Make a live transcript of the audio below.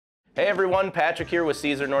Hey everyone, Patrick here with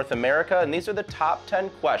Siser North America, and these are the top 10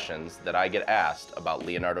 questions that I get asked about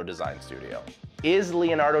Leonardo Design Studio. Is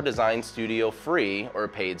Leonardo Design Studio free or a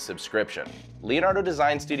paid subscription? Leonardo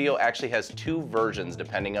Design Studio actually has two versions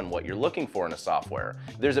depending on what you're looking for in a software.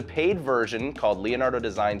 There's a paid version called Leonardo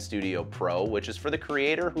Design Studio Pro, which is for the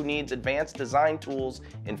creator who needs advanced design tools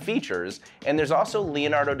and features, and there's also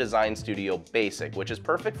Leonardo Design Studio Basic, which is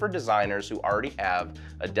perfect for designers who already have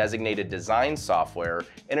a designated design software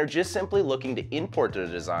and are just simply looking to import their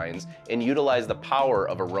designs and utilize the power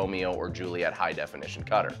of a Romeo or Juliet high-definition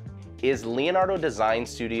cutter. Is Leonardo Design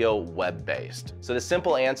Studio web-based? So the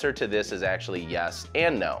simple answer to this is actually yes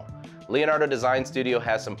and no. Leonardo Design Studio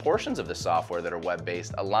has some portions of the software that are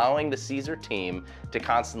web-based, allowing the Siser team to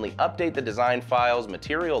constantly update the design files,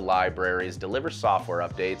 material libraries, deliver software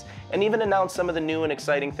updates, and even announce some of the new and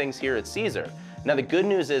exciting things here at Siser. Now the good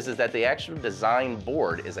news is that the actual design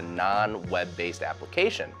board is a non-web-based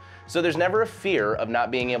application, so there's never a fear of not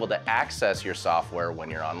being able to access your software when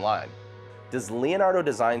you're online. Does Leonardo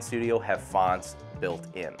Design Studio have fonts built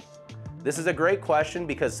in? This is a great question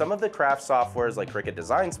because some of the craft softwares like Cricut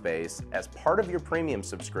Design Space, as part of your premium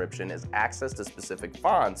subscription, is access to specific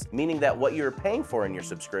fonts, meaning that what you're paying for in your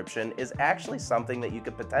subscription is actually something that you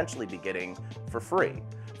could potentially be getting for free.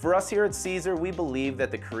 For us here at Siser, we believe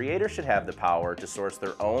that the creator should have the power to source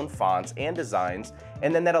their own fonts and designs,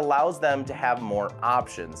 and then that allows them to have more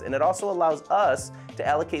options. And it also allows us to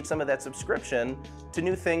allocate some of that subscription to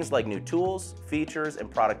new things like new tools, features, and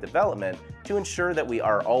product development to ensure that we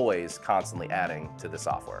are always constantly adding to the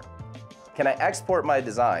software. Can I export my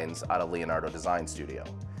designs out of Leonardo Design Studio?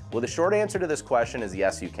 Well, the short answer to this question is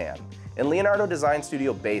yes, you can. In Leonardo Design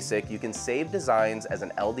Studio Basic, you can save designs as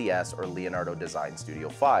an LDS or Leonardo Design Studio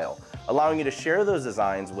file, allowing you to share those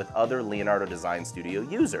designs with other Leonardo Design Studio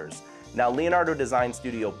users. Now, Leonardo Design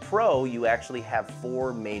Studio Pro, you actually have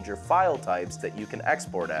 4 major file types that you can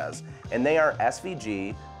export as, and they are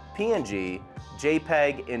SVG, PNG,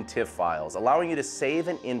 JPEG, and TIFF files, allowing you to save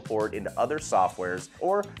and import into other softwares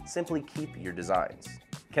or simply keep your designs.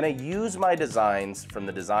 Can I use my designs from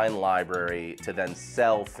the design library to then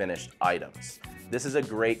sell finished items? This is a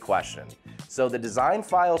great question. So the design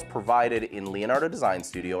files provided in Leonardo Design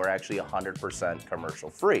Studio are actually 100% commercial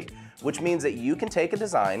free, which means that you can take a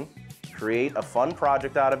design, create a fun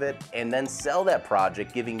project out of it, and then sell that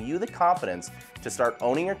project, giving you the confidence to start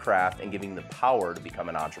owning your craft and giving you the power to become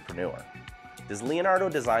an entrepreneur. Does Leonardo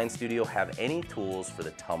Design Studio have any tools for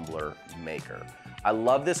the tumbler maker? I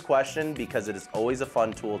love this question because it is always a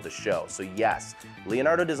fun tool to show. So yes,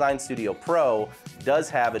 Leonardo Design Studio Pro does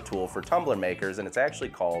have a tool for tumbler makers, and it's actually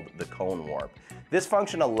called the Cone Warp. This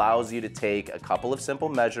function allows you to take a couple of simple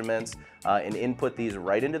measurements and input these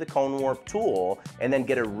right into the Cone Warp tool, and then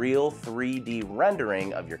get a real 3D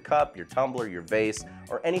rendering of your cup, your tumbler, your vase,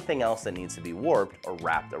 or anything else that needs to be warped or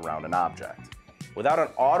wrapped around an object. Without an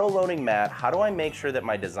auto-loading mat, how do I make sure that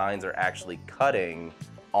my designs are actually cutting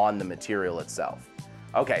on the material itself?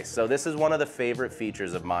 Okay, so this is one of the favorite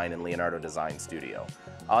features of mine in Leonardo Design Studio.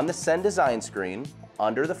 On the Send Design screen,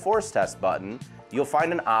 under the Force Test button, you'll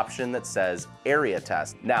find an option that says Area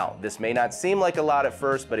Test. Now, this may not seem like a lot at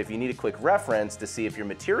first, but if you need a quick reference to see if your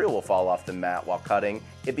material will fall off the mat while cutting,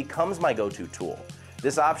 it becomes my go-to tool.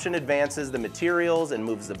 This option advances the materials and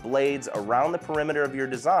moves the blades around the perimeter of your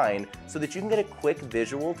design so that you can get a quick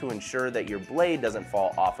visual to ensure that your blade doesn't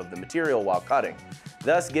fall off of the material while cutting,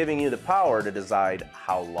 thus giving you the power to decide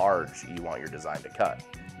how large you want your design to cut.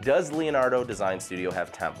 Does Leonardo Design Studio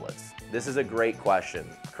have templates? This is a great question.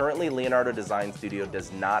 Currently, Leonardo Design Studio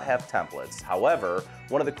does not have templates. However,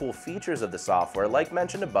 one of the cool features of the software, like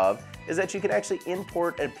mentioned above, is that you can actually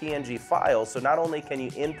import a PNG file. So not only can you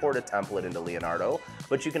import a template into Leonardo,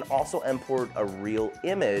 but you can also import a real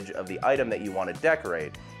image of the item that you want to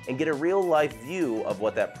decorate and get a real life view of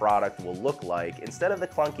what that product will look like instead of the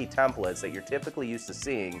clunky templates that you're typically used to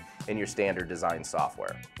seeing in your standard design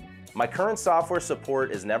software. My current software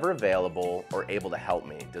support is never available or able to help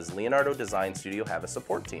me. Does Leonardo Design Studio have a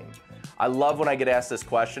support team? I love when I get asked this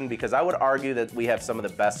question because I would argue that we have some of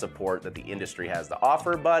the best support that the industry has to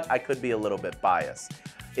offer, but I could be a little bit biased.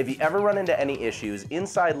 If you ever run into any issues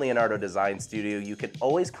inside Leonardo Design Studio, you can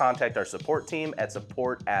always contact our support team at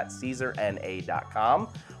support@siserna.com,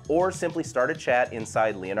 or simply start a chat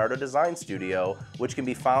inside Leonardo Design Studio, which can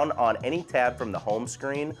be found on any tab from the home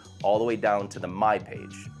screen all the way down to the My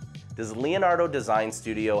page. Does Leonardo Design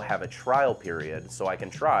Studio have a trial period so I can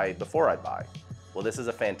try before I buy? Well, this is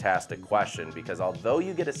a fantastic question because although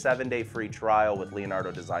you get a 7-day free trial with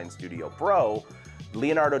Leonardo Design Studio Pro,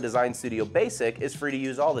 Leonardo Design Studio Basic is free to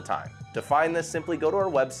use all the time. To find this, simply go to our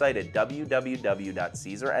website at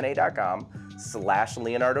www.siserna.com,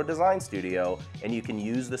 www.siser.com/Leonardo Design Studio, and you can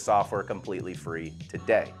use the software completely free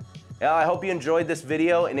today. Now, I hope you enjoyed this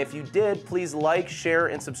video, and if you did, please like, share,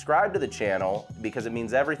 and subscribe to the channel because it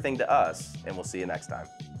means everything to us, and we'll see you next time.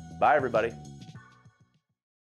 Bye, everybody.